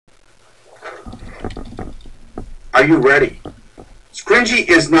Are you ready? Scringy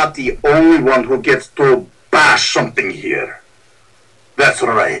is not the only one who gets to bash something here. That's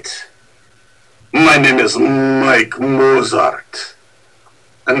right. My name is Mike Mozart,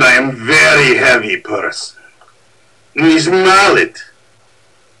 and I am very heavy person. This mallet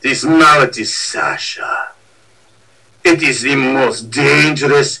is Sasha. It is the most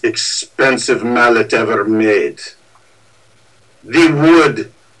dangerous, expensive mallet ever made. The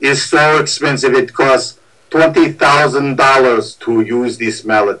wood is so expensive it costs $20,000 to use this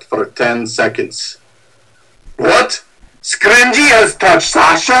mallet for 10 seconds. What? Scringy has touched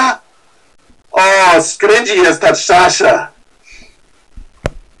Sasha? Oh, Scringy has touched Sasha.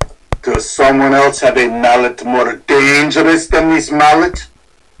 Does someone else have a mallet more dangerous than this mallet?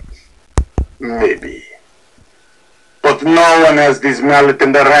 Maybe. But no one has this mallet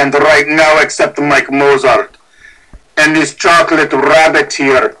in their hand right now except Mike Mozart. And this chocolate rabbit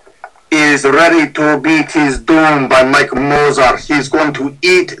here is ready to beat his doom by Mike Mozart. He's going to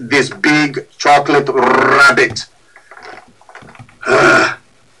eat this big chocolate rabbit.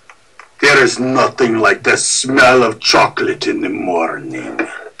 There is nothing like the smell of chocolate in the morning.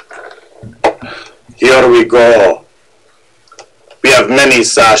 Here we go. We have many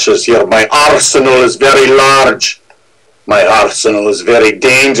Sashas here. My arsenal is very large. My arsenal is very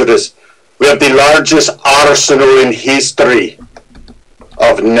dangerous. We have the largest arsenal in history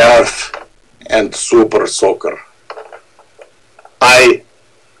of Nerf and Super Soaker.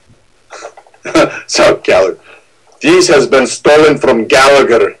 So Gallagher. This has been stolen from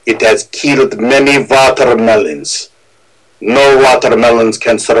Gallagher. It has killed many watermelons. No watermelons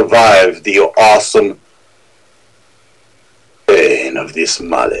can survive the awesome pain of this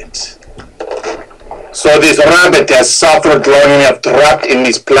mallet. So this rabbit has suffered long enough, trapped in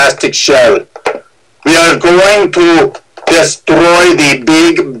this plastic shell. We are going to destroy the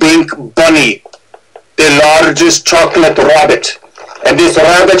big pink bunny, the largest chocolate rabbit. And this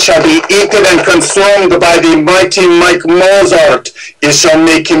rabbit shall be eaten and consumed by the mighty Mike Mozart. It shall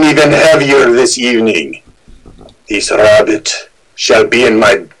make him even heavier this evening. This rabbit shall be in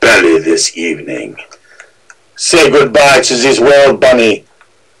my belly this evening. Say goodbye to this world bunny.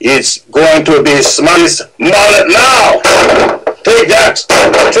 It's going to be Smiley's mullet now! Take that!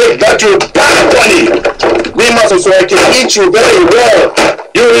 Take that, you bad bunny! We must so I can eat you very well.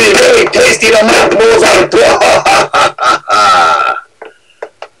 You will be very tasty to Mike Mozart.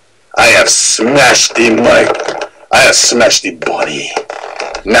 I have smashed the mic. I have smashed the bunny.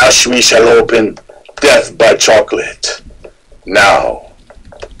 Now we shall open Death by Chocolate. Now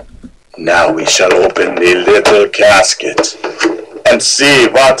we shall open the little casket and see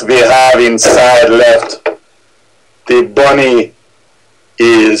what we have inside left. The bunny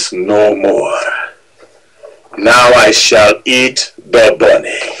is no more. Now I shall eat the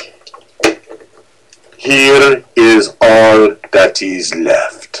bunny. Here is all that is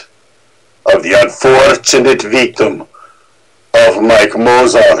left of the unfortunate victim of Mike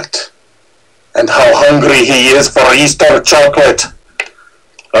Mozart, and how hungry he is for Easter chocolate.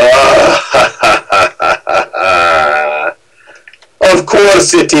 Of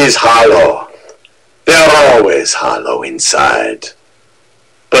course it is hollow. They're always hollow inside.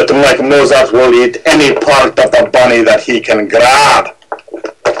 But Mike Mozart will eat any part of the bunny that he can grab.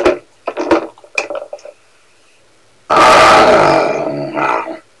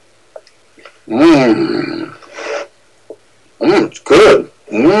 It's good.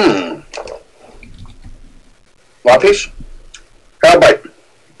 Want a piece? Have a bite.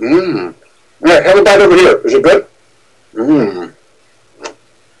 Yeah, have a bite over here. Is it good?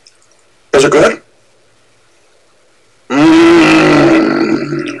 Is it good?